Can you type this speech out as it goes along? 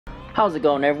How's it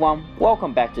going, everyone?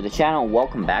 Welcome back to the channel.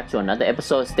 Welcome back to another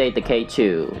episode of Decay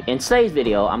 2. In today's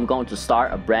video, I'm going to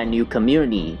start a brand new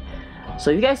community.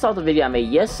 So you guys saw the video I made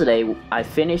yesterday. I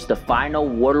finished the final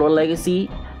Warlord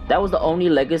Legacy. That was the only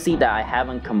legacy that I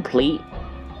haven't complete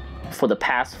for the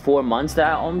past 4 months that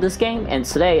I own this game. And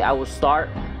today I will start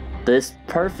this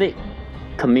perfect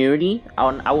community.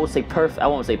 I will say perfect. I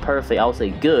won't say perfect. I will say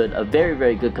good. A very,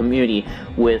 very good community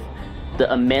with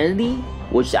the amenity,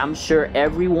 which I'm sure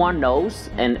everyone knows,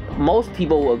 and most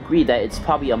people will agree that it's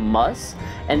probably a must.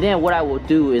 And then what I will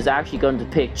do is actually going to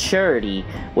pick charity,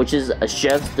 which is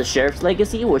the sheriff's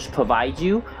legacy, which provides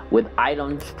you with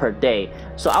items per day.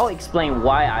 So I'll explain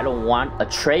why I don't want a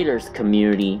traders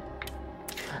community.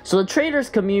 So the traders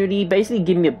community basically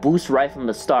give me a boost right from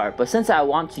the start, but since I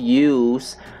want to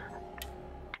use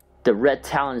the red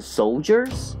talent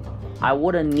soldiers, I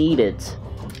wouldn't need it.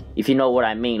 If you know what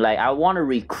I mean. Like, I want to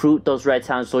recruit those red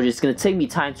talent soldiers. It's going to take me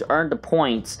time to earn the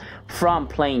points from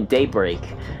playing Daybreak.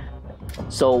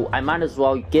 So I might as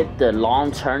well get the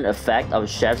long-term effect of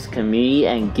Chef's community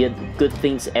and get good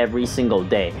things every single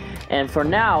day. And for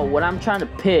now, what I'm trying to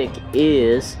pick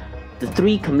is the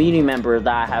 3 community members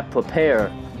that I have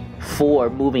prepared for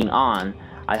moving on.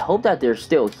 I hope that they're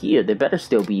still here. They better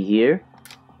still be here.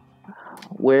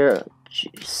 Where...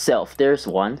 Self, there's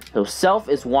one. So Self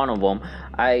is one of them.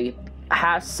 I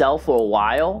had Self for a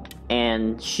while,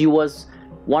 and she was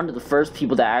one of the first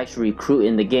people that I actually recruit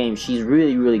in the game. She's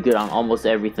really, really good on almost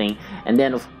everything. And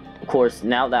then of course,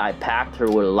 now that I packed her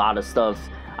with a lot of stuff,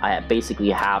 I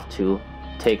basically have to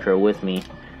take her with me.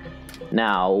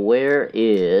 Now, where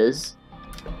is,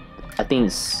 I think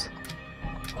it's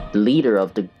the leader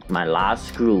of my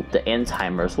last group, the End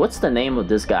Timers. What's the name of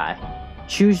this guy?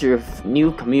 Choose your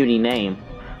new community name.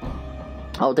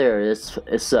 Oh, there it is.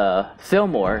 It's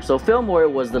Fillmore. So Fillmore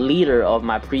was the leader of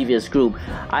my previous group.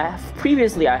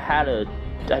 Previously I had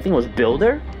I think it was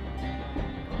Builder,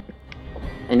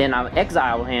 and then I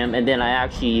exiled him, and then I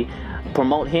actually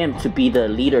promote him to be the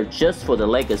leader just for the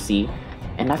legacy.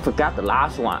 And I forgot the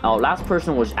last one. Oh, last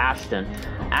person was Ashton.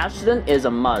 Ashton is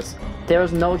a must.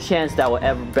 There's no chance that I will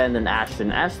ever abandon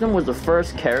Ashton. Ashton was the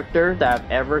first character that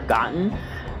I've ever gotten.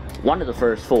 One of the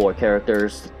first 4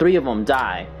 characters. 3 of them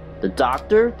die. The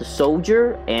doctor, the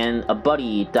soldier, and a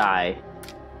buddy die.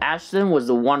 Ashton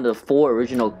was one of the 4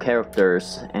 original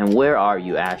characters. And where are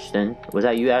you, Ashton? Was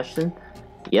that you, Ashton?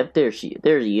 Yep, there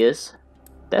he is.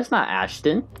 That's not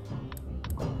Ashton.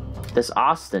 That's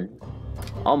Austin.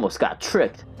 Almost got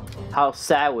tricked. How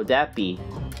sad would that be?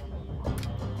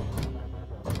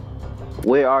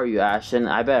 Where are you, Ashton?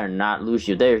 I better not lose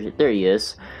you. There he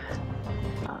is.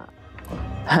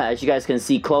 As you guys can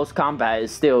see, close combat is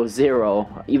still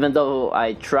 0. Even though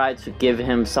I tried to give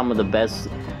him some of the best.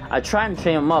 I try and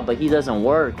train him up, but he doesn't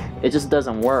work. It just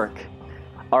doesn't work.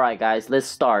 Alright guys, let's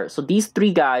start. So these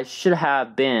 3 guys should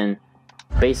have been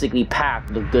basically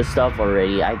packed with good stuff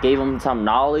already. I gave them some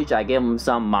knowledge, I gave them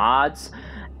some mods,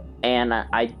 and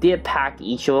I did pack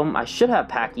each of them. I should have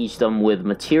packed each of them with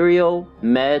material,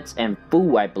 meds, and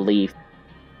food, I believe.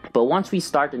 But once we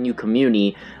start the new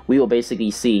community, we will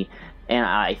basically see. And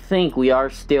I think we are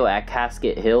still at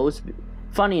Casket Hills.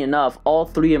 Funny enough, all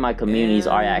 3 of my communities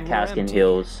are at Casket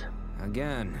Hills.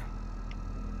 Again.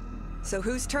 So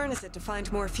whose turn is it to find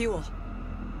more fuel?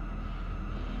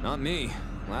 Not me.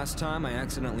 Last time I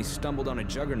accidentally stumbled on a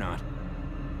juggernaut.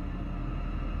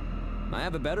 I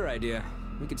have a better idea.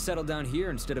 We could settle down here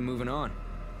instead of moving on.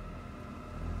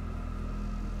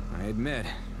 I admit,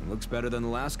 it looks better than the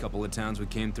last couple of towns we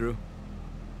came through.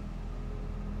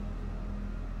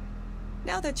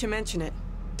 Now that you mention it,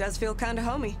 does feel kinda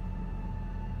homey.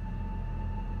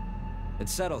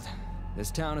 It's settled. This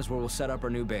town is where we'll set up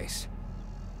our new base.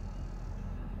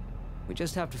 We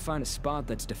just have to find a spot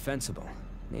that's defensible,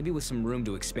 maybe with some room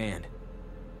to expand.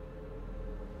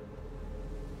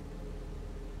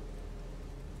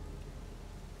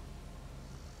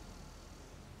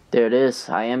 There it is.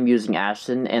 I am using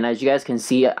Ashton, and as you guys can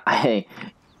see,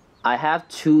 I have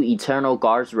 2 Eternal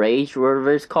Guards Rage,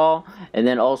 whatever it's called, and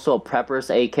then also a Prepper's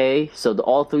AK. So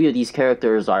all 3 of these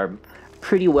characters are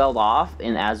pretty well off,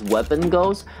 and as weapon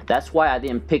goes, that's why I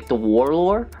didn't pick the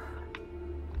Warlord.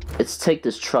 Let's take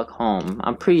this truck home.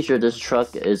 I'm pretty sure this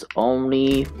truck is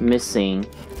only missing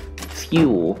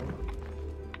fuel.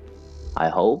 I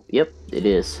hope. Yep, it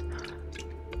is.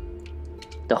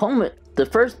 The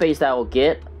first base that I will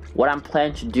get, what I'm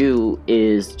planning to do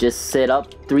is just set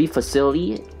up 3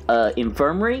 facilities.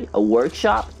 Infirmary, a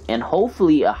workshop, and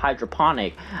hopefully a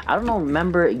hydroponic. I don't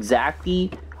remember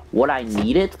exactly what I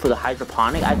needed for the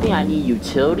hydroponic. I think I need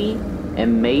utility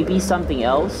and maybe something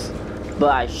else, but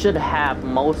I should have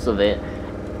most of it.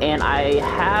 And I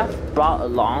have brought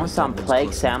along some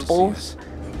plague samples,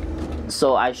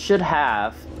 so I should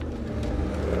have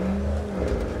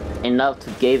enough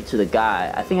to give to the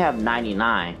guy. I think I have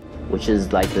 99, which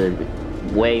is like the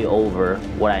way over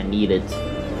what I needed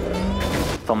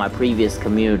from my previous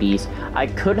communities. I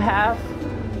could have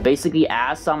basically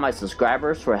asked some of my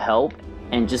subscribers for help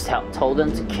and just told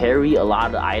them to carry a lot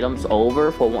of the items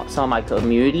over for some of my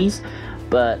communities,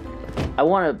 but I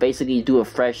want to basically do a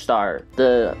fresh start.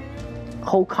 The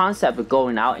whole concept of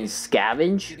going out and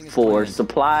scavenge for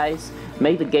supplies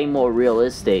make the game more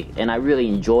realistic, and I really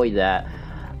enjoy that.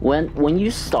 When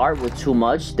you start with too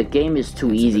much, the game is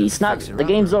too easy. It's not, the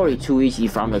game's already too easy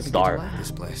from the start.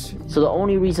 So the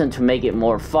only reason to make it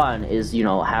more fun is, you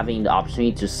know, having the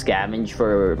opportunity to scavenge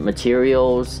for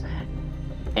materials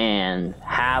and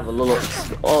have a little,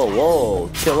 oh, whoa,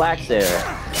 chillax there.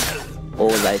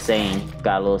 What was I saying?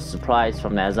 Got a little surprise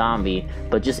from that zombie.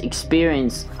 But just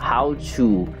experience how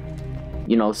to,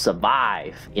 you know,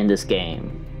 survive in this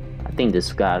game. I think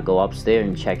this gotta go upstairs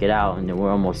and check it out, and then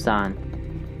we're almost done.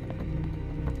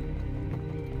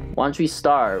 Once we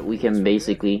start, we can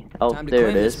basically, oh, there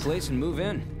it is. Place and move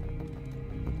in.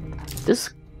 This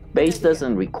base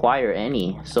doesn't require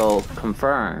any, so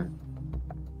confirm.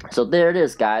 So there it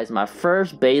is, guys, my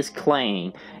first base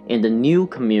claim in the new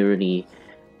community.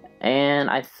 And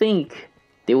I think,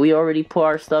 did we already put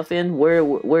our stuff in?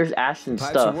 Where's Ashton's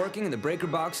Pipes stuff? are working and the breaker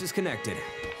box is connected.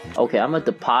 Okay, I'm gonna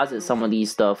deposit some of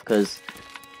these stuff because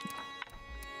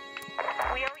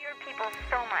we owe your people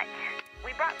so much.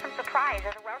 We brought some supplies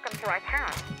as a welcome to our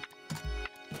town.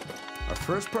 Our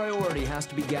first priority has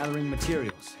to be gathering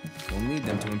materials. We'll need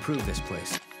them to improve this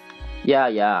place.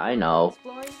 yeah, I know.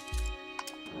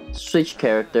 Switch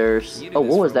characters. Oh,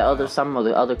 what was that other, some of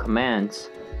the other commands?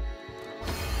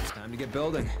 It's time to get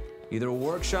building. Either a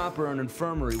workshop or an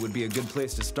infirmary would be a good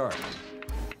place to start.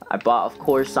 I bought, of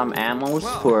course, some ammos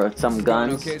for some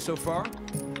guns. Okay so far?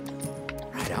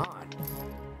 Right on.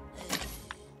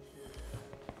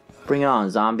 Bring it on,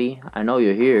 zombie. I know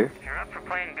you're here. If you're up for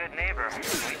playing good neighbor,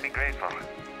 we'd be grateful.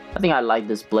 I think I like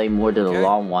this blade more than the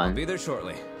long I'll one. be there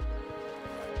shortly.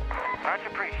 Much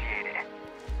appreciated.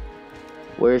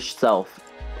 Where's Self?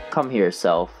 Come here,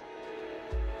 Self.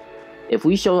 If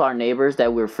we show our neighbors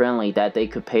that we're friendly, that they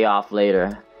could pay off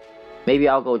later. Maybe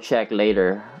I'll go check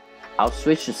later. I'll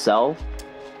switch to Self.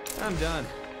 I'm done.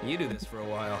 You do this for a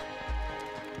while.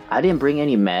 I didn't bring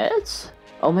any meds?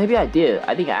 Oh, maybe I did.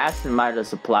 I think Ashton might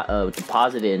have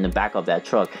deposited in the back of that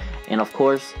truck. And of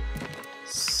course,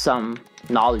 some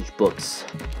knowledge books.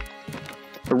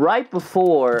 Right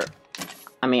before,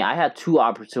 I mean, I had two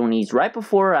opportunities. Right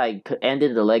before I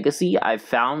ended the Legacy, I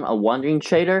found a Wandering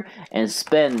Trader and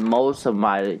spent most of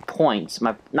my points,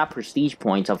 not prestige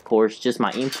points, of course, just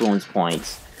my influence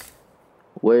points.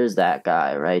 Where's that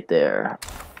guy? Right there.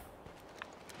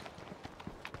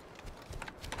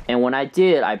 And when I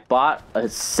did, I bought a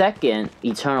second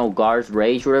Eternal Guard's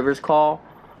Rage, whatever it's called.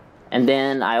 And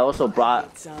then I also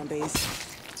brought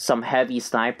some heavy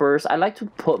snipers. I like to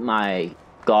put my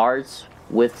guards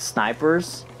with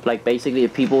snipers. Like basically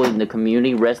if people in the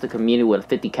community, rest the community with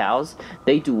 50 cows,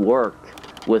 they do work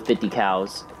with 50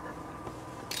 cows.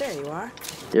 There you are.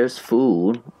 There's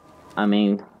food. I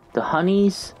mean, the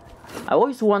honeys. I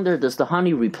always wonder, does the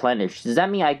honey replenish? Does that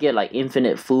mean I get like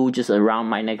infinite food just around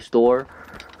my next door?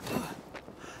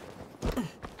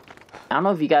 I don't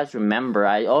know if you guys remember,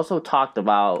 I also talked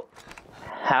about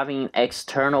having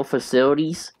external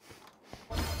facilities.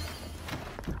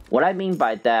 What I mean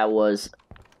by that was,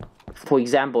 for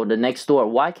example, the next door.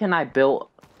 Why can't I build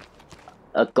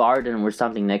a garden or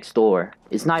something next door?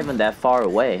 It's not even that far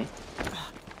away.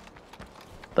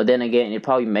 But then again, it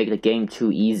probably make the game too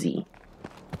easy.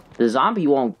 The zombie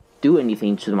won't do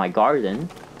anything to my garden.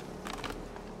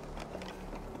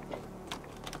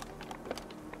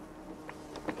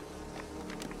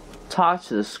 Talk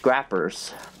to the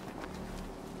scrappers.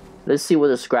 Let's see what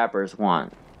the scrappers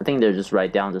want. I think they're just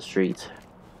right down the street.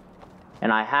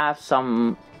 And I have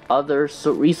some other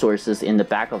resources in the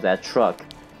back of that truck.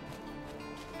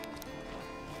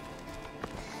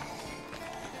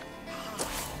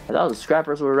 I thought the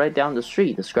scrappers were right down the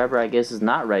street. The scrapper, I guess, is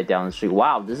not right down the street.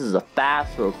 Wow, this is a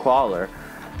fast for a crawler.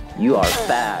 You are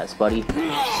fast, buddy.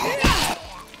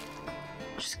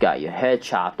 Just got your head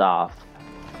chopped off.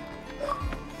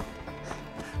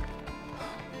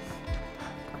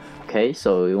 Okay,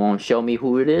 so you won't show me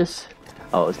who it is?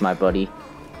 Oh, it's my buddy.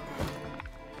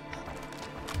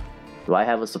 Do I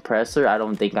have a suppressor? I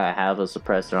don't think I have a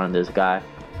suppressor on this guy.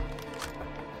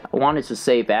 I wanted to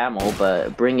save ammo,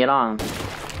 but bring it on.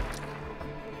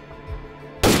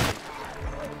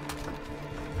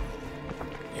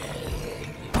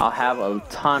 I'll have a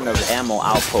ton of ammo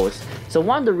outposts. So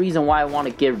one of the reasons why I want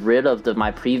to get rid of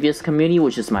my previous community,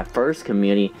 which is my first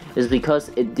community, is because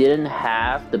it didn't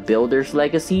have the builder's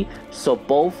legacy. So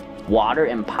both water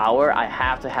and power, I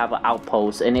have to have an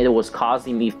outpost, and it was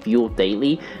costing me fuel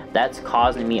daily. That's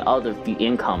causing me other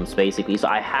incomes basically. So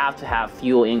I have to have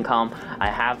fuel income,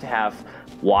 I have to have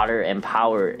water and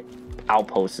power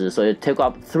outposts. So it took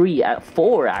up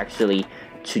 4 actually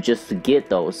to get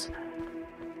those.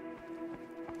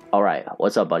 All right,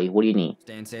 what's up, buddy? What do you need?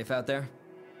 Staying safe out there?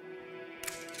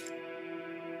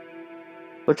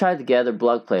 We'll try to gather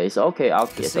blood plates. Okay, I'll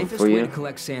get them for you. The safest way to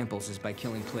collect samples is by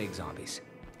killing plague zombies.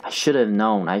 I should have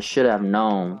known. I should have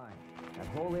known. That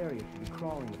whole area should be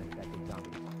crawling with infected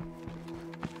zombies.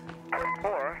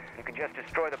 Or you could just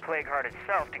destroy the plague heart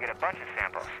itself to get a bunch of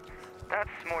samples. That's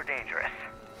more dangerous.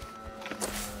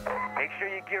 Make sure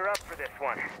you gear up for this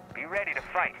one. Be ready to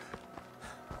fight.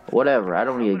 Whatever, I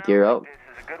don't need to gear up. This is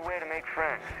a good way to make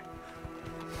friends.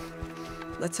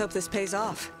 Let's hope this pays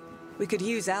off. We could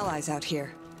use allies out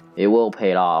here. It will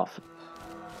pay off.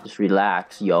 Just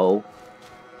relax, yo.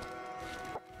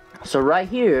 So right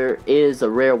here is a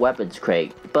rare weapons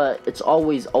crate, but it's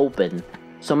always open.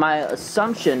 So my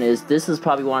assumption is this is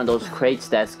probably one of those crates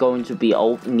that's going to be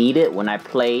needed when I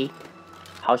play,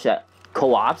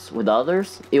 co-ops with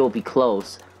others. It will be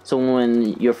closed. So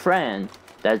when your friend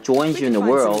that joins you in the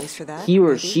world, he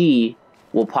or she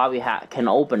will probably can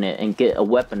open it and get a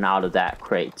weapon out of that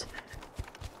crate.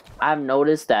 I've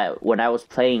noticed that when I was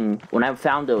playing, when I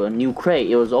found a new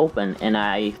crate, it was open, and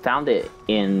I found it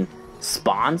in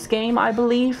Spawn's game, I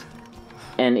believe,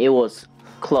 and it was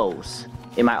closed.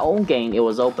 In my own game, it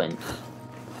was open.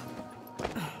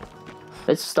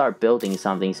 Let's start building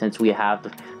something since we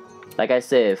have, like I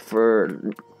said,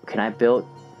 can I build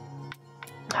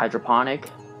hydroponic?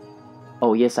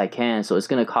 Oh yes, I can. So it's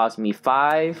gonna cost me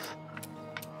 5,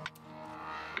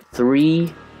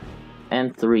 3,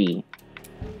 and 3.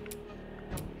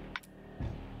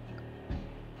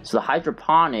 So the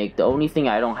hydroponic, the only thing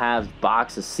I don't have is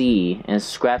box of C and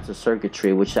scraps of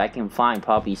circuitry, which I can find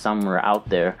probably somewhere out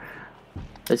there.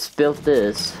 Let's build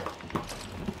this.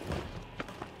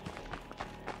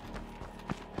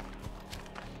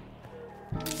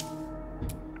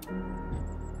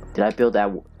 Did I build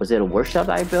that? Was it a workshop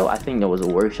that I built? I think there was a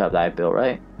workshop that I built,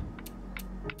 right?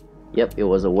 Yep, it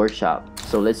was a workshop.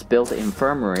 So let's build the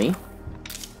infirmary.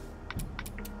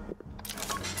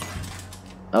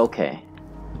 Okay.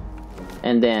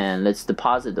 And then let's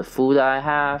deposit the food that I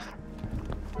have.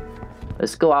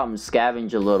 Let's go out and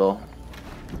scavenge a little.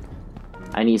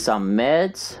 I need some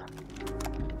meds.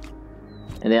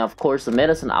 And then of course the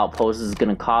medicine outpost is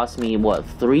gonna cost me what,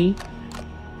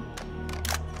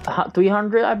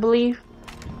 300 I believe.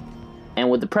 And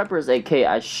with the prepper's AK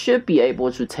I should be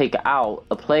able to take out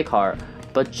a plague heart,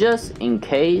 but just in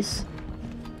case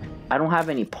I don't have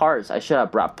any parts, I should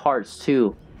have brought parts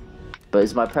too. But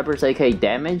is my prepper's AK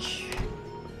damaged?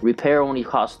 Repair only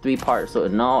costs 3 parts, so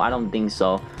no, I don't think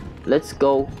so. Let's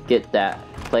go get that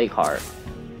plague heart.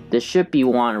 There should be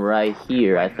one right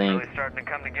here, I think. Really starting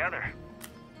to come together.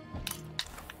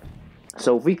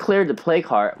 So if we clear the plague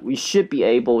heart, we should be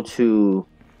able to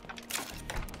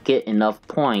get enough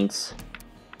points.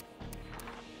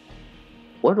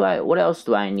 What else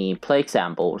do I need? Plague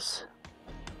samples.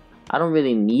 I don't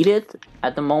really need it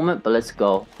at the moment, but let's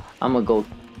go. I'm gonna go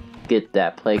get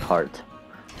that plague heart.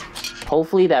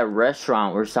 Hopefully that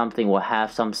restaurant or something will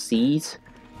have some seeds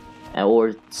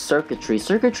or circuitry.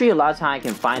 Circuitry, a lot of times I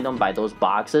can find them by those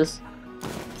boxes.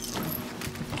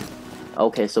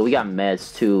 Okay, so we got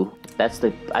meds too. I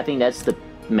think that's the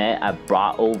med I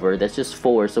brought over. That's just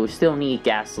 4, so we still need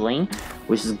gasoline,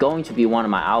 which is going to be one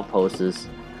of my outposts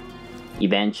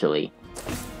eventually.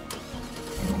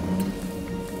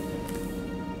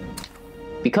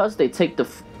 Because they took the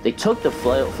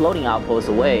floating outpost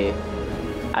away,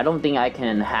 I don't think I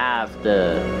can have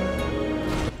the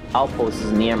outposts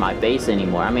near my base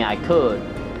anymore. I mean, I could,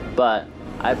 but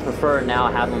I prefer now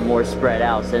have them more spread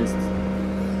out since...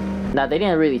 Now, they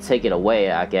didn't really take it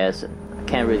away, I guess. I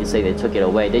can't really say they took it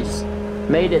away. They just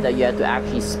made it that you have to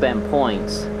actually spend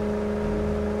points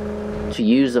to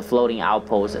use the floating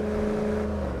outpost.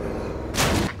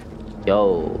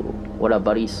 Yo, what up,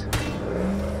 buddies?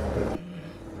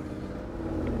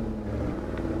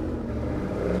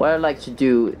 What I like to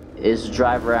do is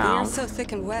drive around. The air's so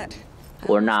thick and wet.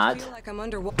 Or not. I feel like I'm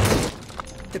underwater.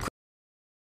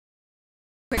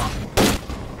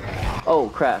 Oh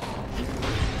crap.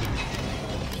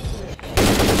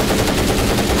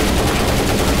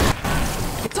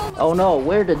 Oh no,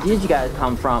 where did you guys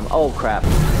come from? Oh crap.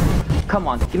 Come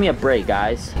on, give me a break,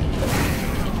 guys.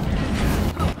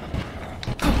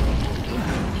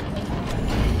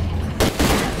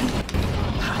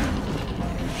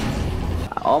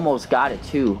 Almost got it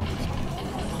too.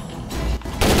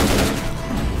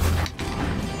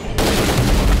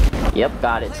 Yep,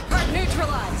 got it.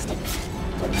 Neutralized.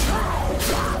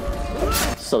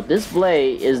 So this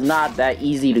blade is not that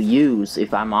easy to use,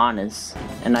 if I'm honest.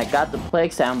 And I got the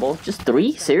plague sample, just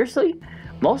 3? Seriously?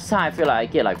 Most of the time I feel like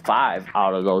I get like 5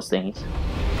 out of those things.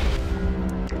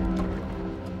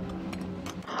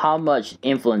 How much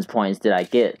influence points did I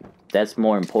get? That's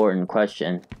more important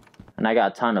question. And I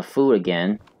got a ton of food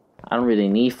again. I don't really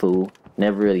need food.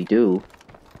 Never really do.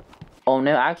 Oh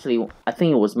no, actually, I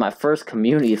think it was my first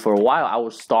community. For a while, I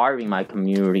was starving my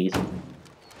communities.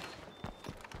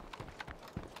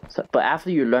 So, but after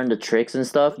you learn the tricks and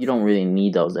stuff, you don't really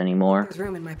need those anymore. There's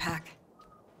room in my pack.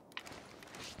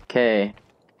 Okay.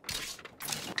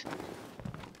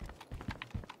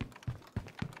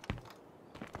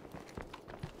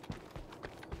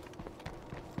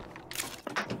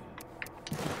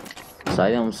 So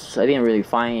I didn't really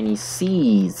find any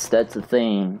seeds. That's the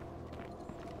thing.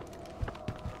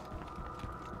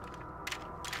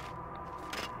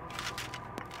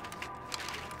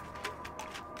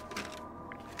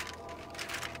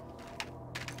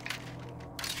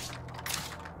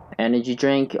 Energy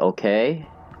drink, okay.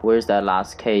 Where's that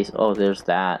last case? Oh, there's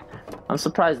that. I'm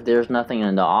surprised there's nothing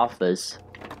in the office.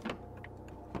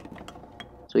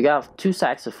 So we got 2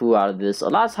 sacks of food out of this. A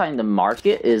lot of time the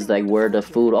market is like where the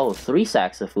food... Oh, 3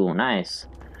 sacks of food, nice.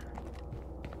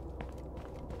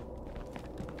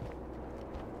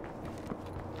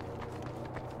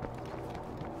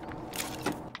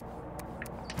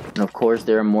 And of course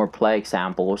there are more plague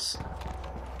samples.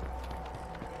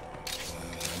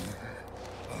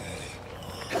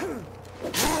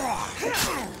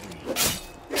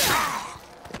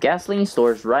 Gasoline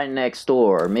store is right next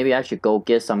door. Maybe I should go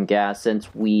get some gas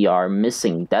since we are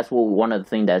missing. That's one of the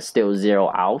things that's still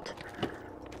 0 out.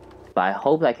 But I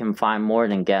hope I can find more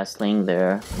than gasoline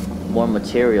there. More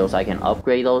materials. I can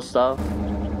upgrade those stuff.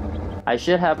 I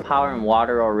should have power and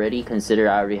water already, considering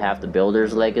I already have the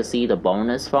builder's legacy, the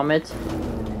bonus from it.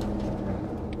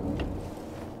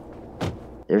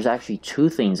 There's actually 2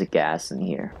 things of gas in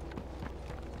here.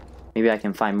 Maybe I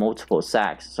can find multiple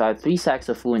sacks. So I have 3 sacks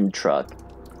of food in the truck.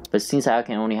 But since I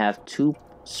can only have 2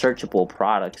 searchable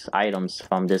products, items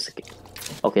from this...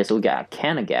 Okay, so we got a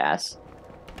can of gas.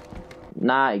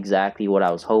 Not exactly what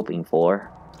I was hoping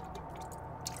for.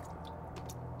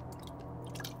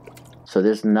 So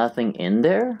there's nothing in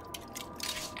there?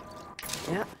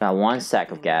 Yeah. Got 1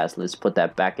 sack of gas. Let's put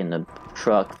that back in the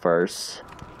truck first.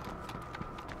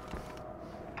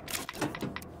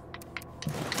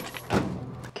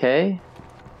 Okay.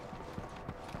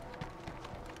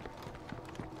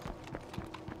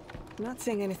 I'm not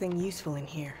seeing anything useful in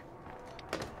here.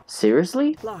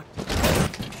 Seriously? Locked.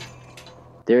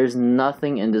 There's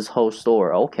nothing in this whole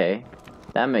store. Okay.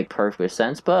 That makes perfect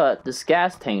sense. But this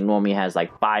gas tank normally has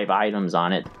like 5 items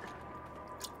on it.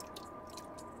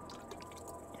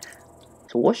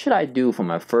 So what should I do for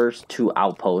my first 2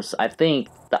 outposts? I think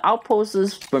the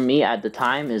outposts for me at the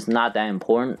time is not that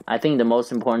important. I think the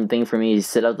most important thing for me is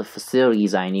set up the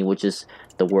facilities I need, which is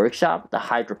the workshop, the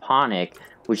hydroponic,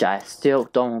 which I still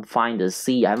don't find the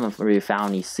seed. I haven't really found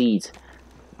any seeds.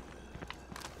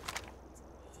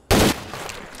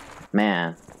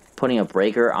 Man, putting a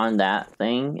breaker on that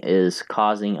thing is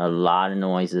causing a lot of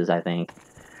noises, I think.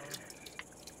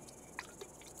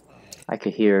 I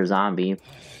could hear a zombie,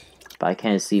 but I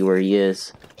can't see where he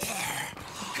is.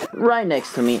 Right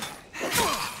next to me.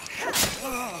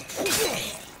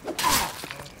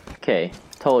 Okay,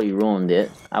 totally ruined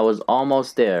it. I was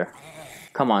almost there.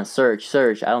 Come on, search,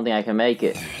 search. I don't think I can make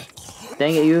it.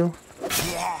 Dang it, you.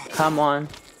 Come on.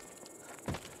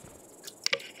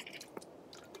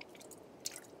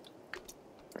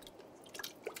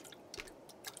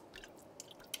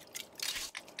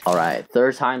 Alright,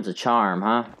 3rd time's a charm,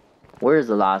 huh? Where's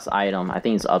the last item? I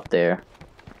think it's up there.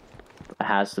 It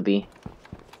has to be.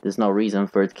 There's no reason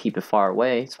for it to keep it far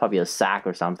away. It's probably a sack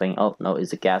or something. Oh, no,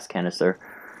 it's a gas canister.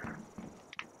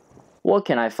 What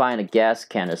can I find a gas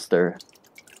canister?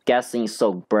 Gasoline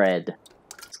soaked bread.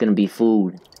 It's gonna be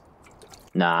food.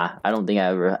 Nah, I don't think I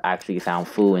ever actually found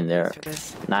food in there.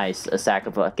 Nice, a sack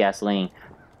of gasoline.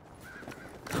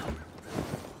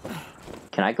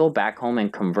 Can I go back home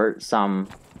and convert some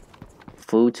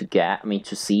food to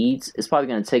to seeds? It's probably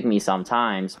gonna take me some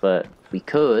times, but we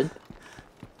could.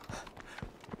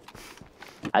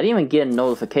 I didn't even get a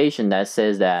notification that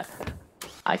says that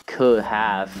I could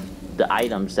have the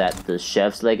items that the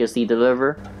chef's legacy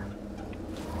deliver.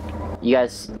 You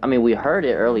guys, I mean, we heard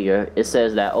it earlier. It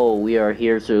says that, oh, we are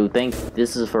here to thank,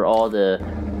 this is for all the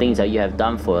things that you have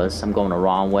done for us. I'm going the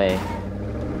wrong way.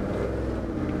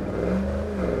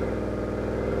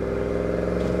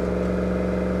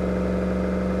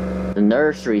 The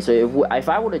nursery. So if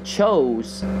I would have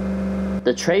chose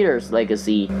the trader's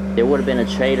legacy, there would have been a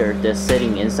trader that's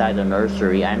sitting inside the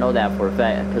nursery. I know that for a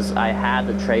fact because I had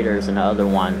the traders in the other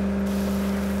one.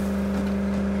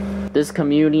 This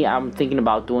community, I'm thinking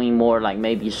about doing more like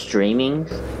maybe streaming.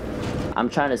 I'm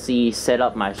trying to set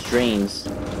up my streams.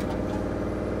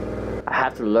 I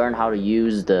have to learn how to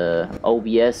use the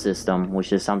OBS system,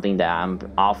 which is something that I'm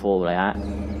awful at.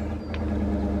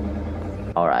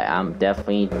 Alright, I'm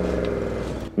definitely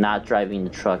not driving the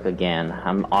truck again.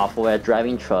 I'm awful at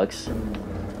driving trucks,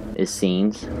 it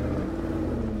seems.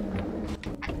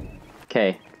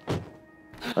 Okay.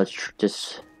 Let's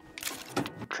just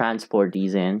transport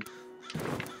these in.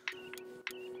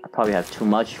 I probably have too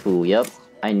much food. Yep,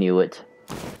 I knew it.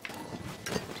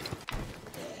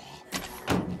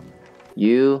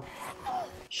 You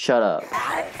shut up.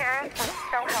 The sheriff was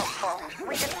so helpful.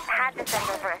 We just had to send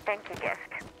over a thank you gift.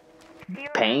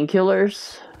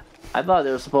 Painkillers? I thought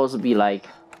they were supposed to be like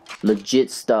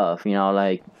legit stuff, you know,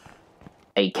 like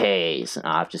AKs.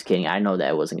 Nah, I'm just kidding. I know that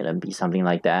it wasn't gonna be something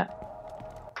like that.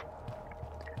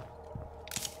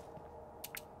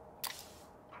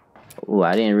 Ooh,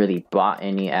 I didn't really bought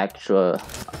any extra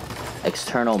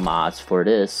external mods for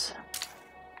this.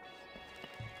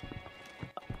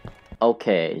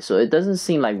 Okay, so it doesn't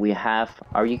seem like we have...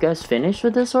 Are you guys finished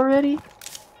with this already?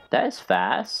 That is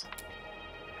fast.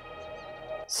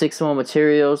 6 more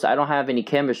materials. I don't have any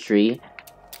chemistry.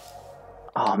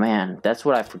 Oh man, that's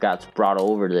what I forgot to brought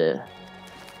over the...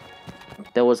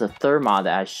 There was a third mod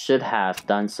that I should have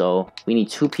done so. We need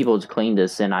 2 people to clean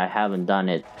this and I haven't done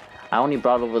it. I only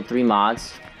brought over 3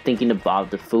 mods, thinking about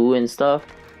the food and stuff.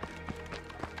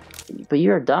 But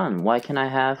you're done. Why can't I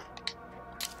have...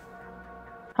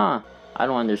 Huh, I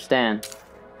don't understand.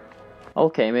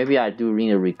 Okay, maybe I do need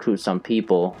to recruit some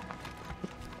people.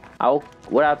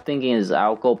 What I'm thinking is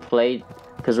I'll go play,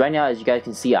 because right now, as you guys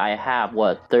can see, I have,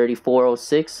 what,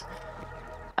 3406?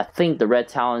 I think the red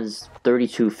talent is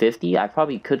 3250. I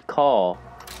probably could call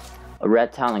a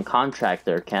red talent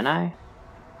contractor, can I?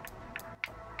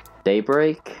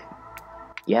 Daybreak?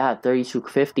 Yeah,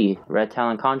 3250, red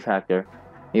talent contractor.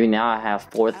 Maybe now I have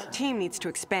 4th. Our team needs to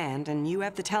expand, and you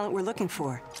have the talent we're looking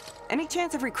for. Any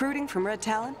chance of recruiting from Red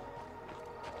Talon?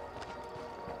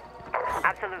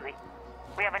 Absolutely.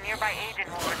 We have a nearby agent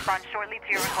who will respond shortly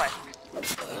to your request.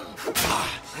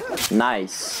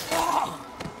 Nice.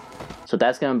 So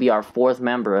that's gonna be our 4th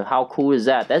member. How cool is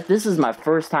that? This is my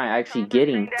first time actually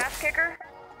getting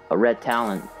a red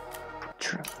talent.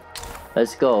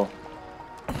 Let's go.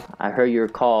 I heard your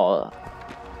call.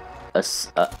 A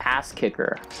ass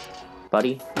kicker,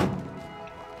 buddy.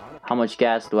 How much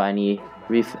gas do I need?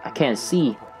 I can't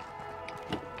see.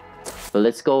 But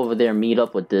let's go over there and meet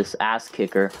up with this ass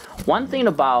kicker. One thing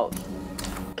about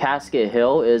Casket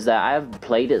Hill is that I've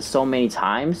played it so many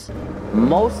times.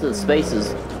 Most of the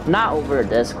spaces, not over at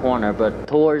this corner, but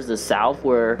towards the south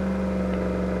where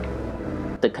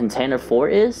the container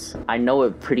fort is, I know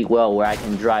it pretty well where I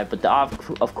can drive. But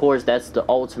of course, that's the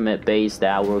ultimate base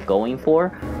that we're going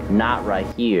for. Not right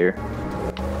here.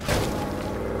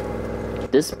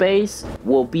 This base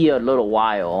will be a little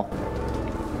while.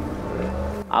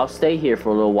 I'll stay here for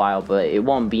a little while, but it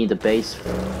won't be the base.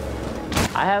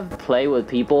 I have played with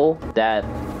people that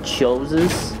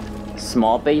chooses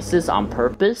small bases on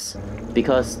purpose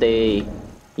because they,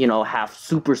 you know, have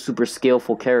super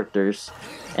skillful characters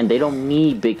and they don't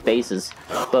need big bases.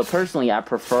 But personally, I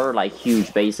prefer like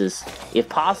huge bases. If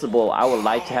possible, I would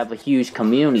like to have a huge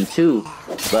community too,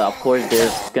 but of course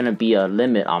there's gonna be a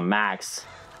limit on max.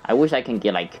 I wish I can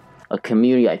get like a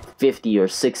community like 50 or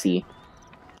 60.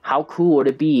 How cool would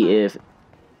it be if...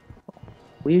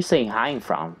 Where are you saying hi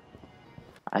from?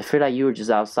 I feel like you were just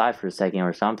outside for a second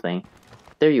or something.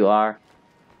 There you are.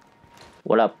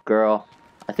 What up, girl?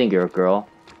 I think you're a girl,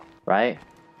 right?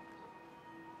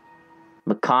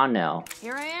 McConnell.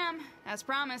 Here I am, as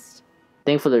promised.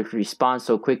 Thanks for the response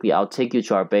so quickly. I'll take you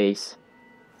to our base.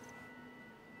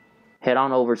 Head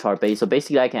on over to our base. So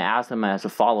basically I can ask them as a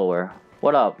follower.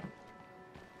 What up?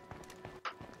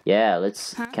 Yeah,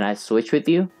 let's... Huh? Can I switch with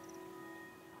you?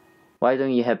 Why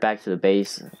don't you head back to the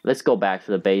base? Let's go back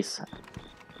to the base.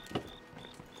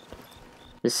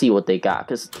 Let's see what they got.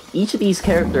 Because each of these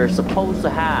characters are supposed to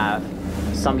have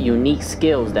some unique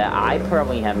skills that I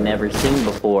probably have never seen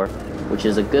before, which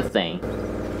is a good thing.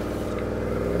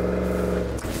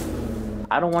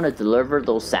 I don't want to deliver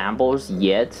those samples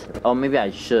yet. Oh, maybe I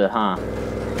should, huh?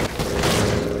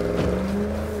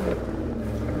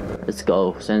 Let's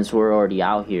go, since we're already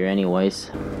out here anyways.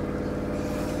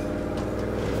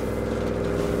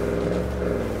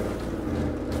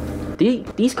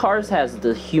 These cars has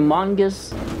the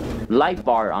humongous light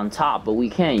bar on top, but we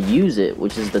can't use it,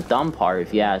 which is the dumb part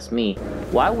if you ask me.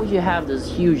 Why would you have this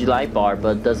huge light bar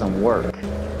but it doesn't work?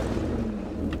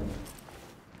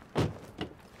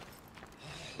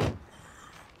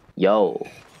 Yo,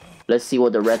 let's see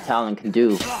what the Red Talon can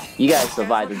do. You guys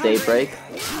survived the daybreak.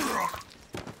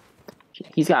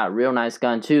 He's got a real nice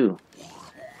gun too.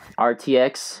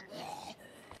 RTX.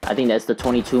 I think that's the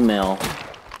 22 mil.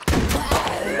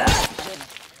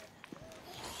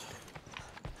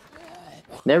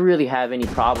 Never really have any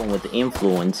problem with the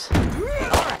influence.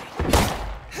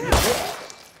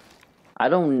 I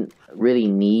don't really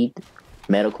need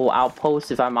medical outposts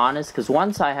if I'm honest, because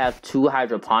once I have 2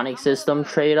 hydroponic systems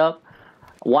trade up,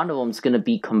 one of them's gonna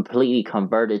be completely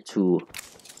converted to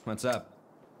What's up?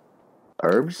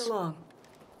 herbs. So long.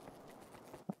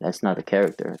 That's not the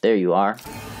character. There you are.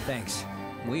 Thanks.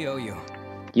 We owe you.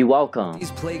 You're welcome.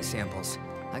 These plague samples.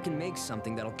 I can make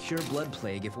something that'll cure blood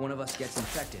plague if one of us gets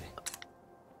infected.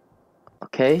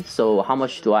 Okay, so how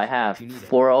much do I have?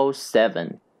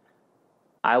 407.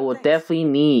 I will definitely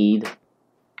need...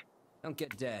 Don't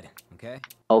get dead, okay?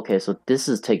 Okay, so this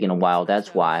is taking a while,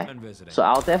 that's why. So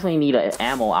I'll definitely need an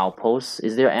ammo outpost.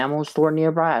 Is there an ammo store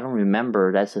nearby? I don't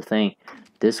remember, that's the thing.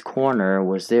 This corner,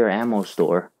 was there an ammo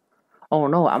store? Oh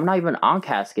no, I'm not even on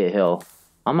Cascade Hill.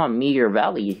 I'm on Meagher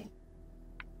Valley.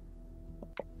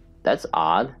 That's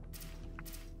odd.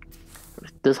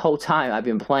 This whole time I've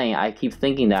been playing, I keep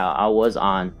thinking that I was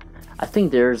on... I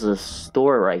think there's a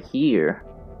store right here.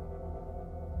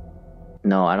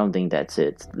 No, I don't think that's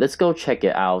it. Let's go check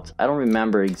it out. I don't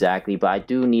remember exactly, but I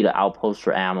do need an outpost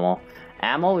for ammo.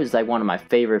 Ammo is like one of my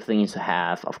favorite things to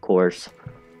have, of course.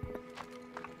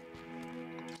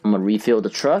 I'm gonna refill the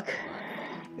truck.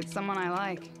 It's someone I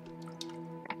like.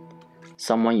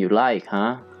 Someone you like,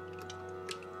 huh?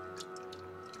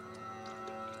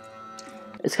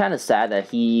 It's kind of sad that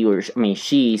he or I mean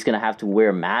she's gonna have to wear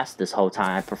a mask this whole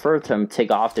time. I prefer them to take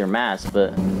off their mask,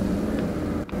 but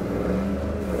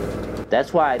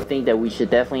that's why I think that we should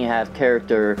definitely have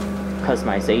character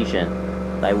customization.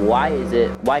 Like,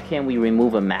 why can't we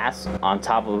remove a mask on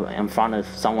top of in front of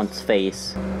someone's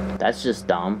face? That's just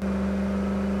dumb.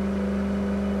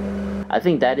 I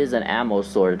think that is an ammo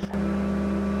sword,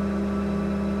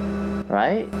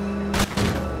 right?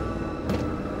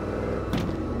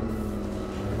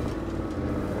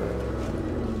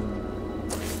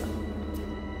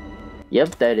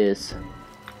 Yep, that is.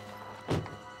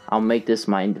 I'll make this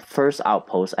my first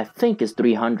outpost. I think it's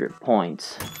 300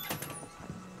 points.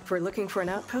 If we're looking for an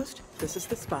outpost, this is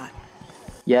the spot.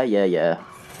 Yeah.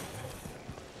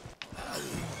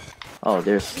 Oh,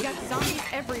 there's... We got zombies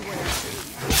everywhere.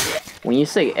 When you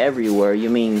say everywhere, you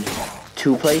mean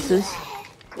 2 places?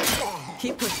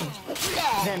 Keep pushing,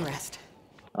 then rest.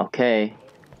 Okay.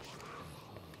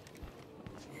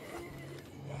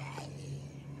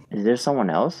 Is there someone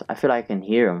else? I feel like I can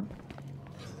hear him.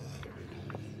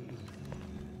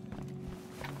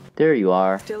 There you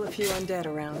are. Still a few undead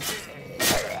around.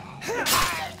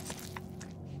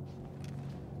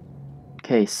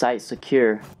 Okay, site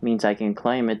secure means I can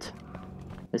claim it.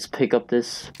 Let's pick up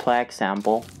this plague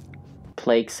sample.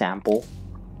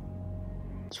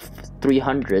 It's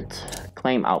 300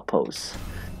 claim outposts.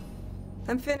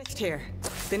 I'm finished here.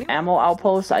 Ammo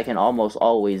outposts I can almost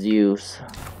always use.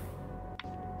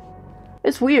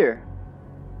 It's weird.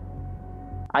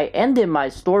 I ended my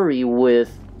story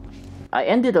with... I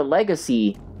ended a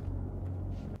legacy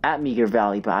at Meagher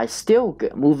Valley, but I still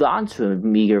moved on to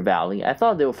Meagher Valley. I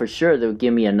thought they were for sure they would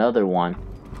give me another one.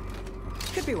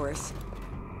 Could be worse.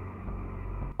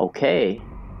 Okay,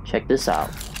 check this out.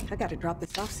 I gotta drop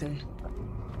this off soon.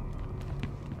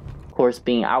 Of course,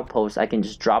 being outpost, I can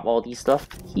just drop all these stuff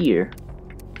here.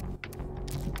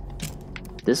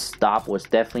 This stop was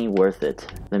definitely worth it.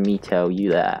 Let me tell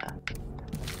you that.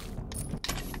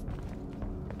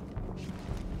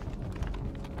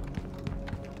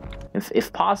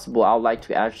 If possible, I would like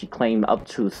to actually claim up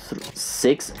to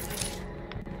 6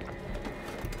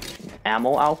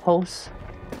 ammo outposts,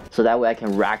 so that way I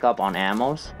can rack up on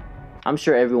ammos. I'm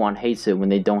sure everyone hates it when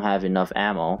they don't have enough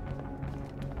ammo.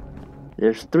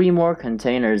 There's 3 more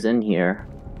containers in here.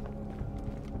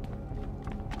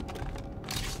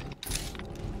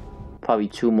 Probably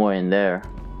 2 more in there.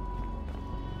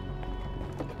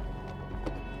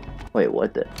 Wait,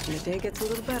 what the? And the day gets a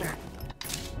little better.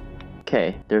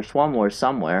 Okay, there's 1 more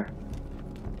somewhere.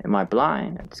 Am I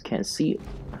blind? I just can't see it.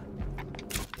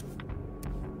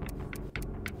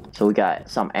 So we got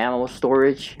some ammo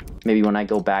storage. Maybe when I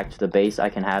go back to the base, I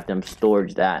can have them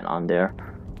storage that on there.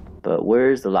 But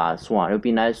where's the last one? It would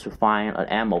be nice to find an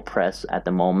ammo press at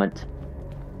the moment.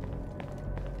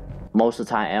 Most of the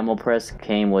time, ammo press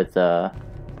came with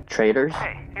traders.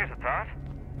 Hey, here's a thought.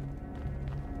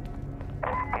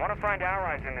 I want to find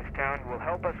allies in this town who will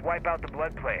help us wipe out the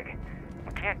blood plague.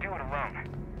 We can't do it alone.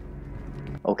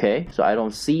 Okay, so I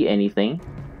don't see anything.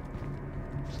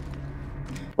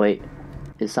 Wait,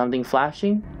 is something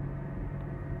flashing?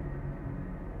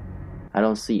 I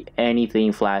don't see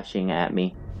anything flashing at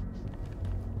me.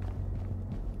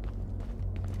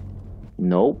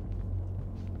 Nope.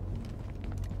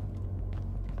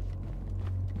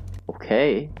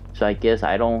 Okay, so I guess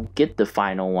I don't get the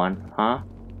final one, huh?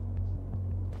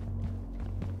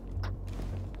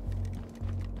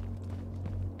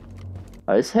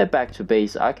 Alright, let's head back to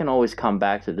base. I can always come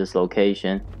back to this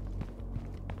location.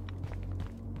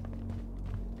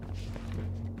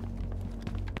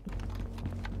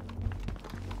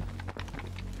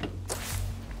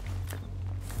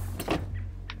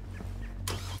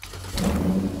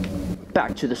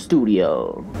 Back to the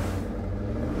studio.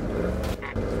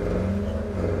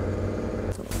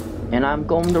 And I'm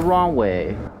going the wrong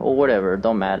way. Or whatever,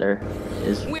 don't matter.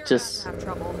 It's just...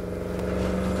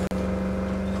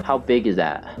 How big is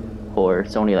that? Or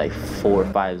it's only like 4 or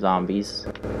 5 zombies.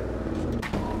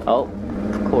 Oh,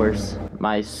 of course.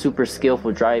 My super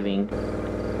skillful driving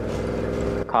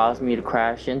caused me to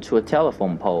crash into a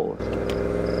telephone pole.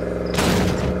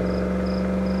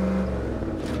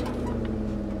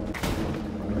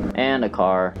 And a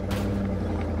car.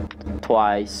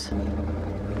 Twice.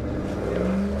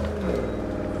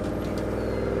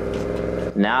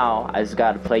 Now I just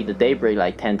gotta play the Daybreak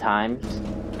like 10 times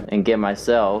and get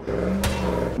myself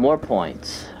more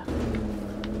points.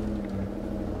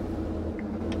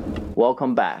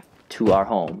 Welcome back to our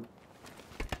home.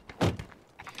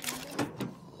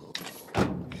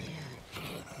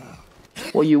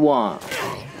 What you want?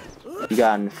 You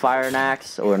got a fire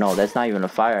axe? Or no, that's not even a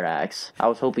fire axe. I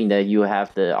was hoping that you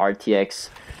have the RTX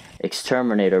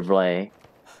exterminator blade.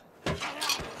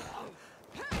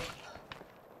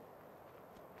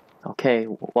 Okay,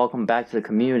 welcome back to the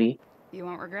community. You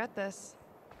won't regret this.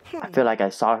 I feel like I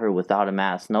saw her without a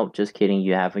mask. Nope, just kidding,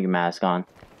 you have your mask on.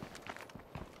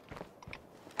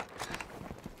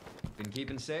 Been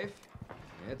keeping safe?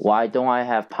 Why don't I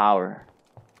have power?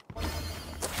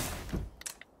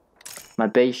 My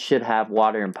base should have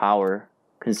water and power.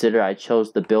 Consider I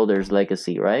chose the builder's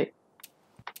legacy, right?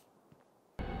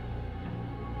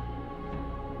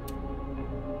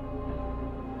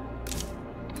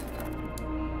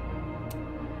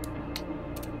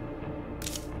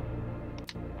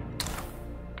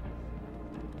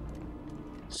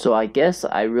 So I guess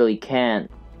I really can't.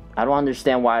 I don't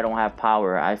understand why I don't have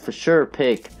power. I for sure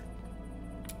pick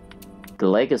the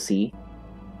legacy.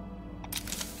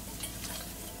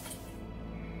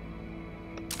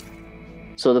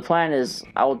 So the plan is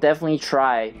I will definitely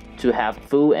try to have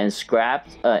food and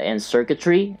scraps and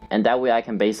circuitry, and that way I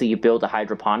can basically build a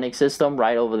hydroponic system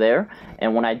right over there.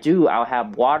 And when I do, I'll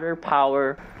have water,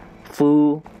 power,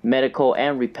 food, medical,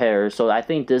 and repairs. So I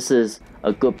think this is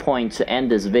a good point to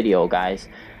end this video, guys.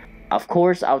 Of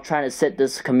course, I'll try to set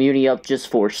this community up just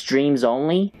for streams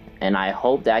only, and I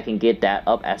hope that I can get that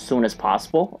up as soon as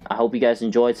possible. I hope you guys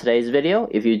enjoyed today's video.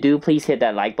 If you do, please hit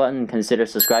that like button and consider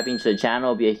subscribing to the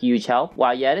channel. It'll be a huge help.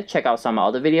 While you're at it, check out some of my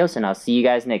other videos, and I'll see you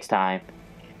guys next time.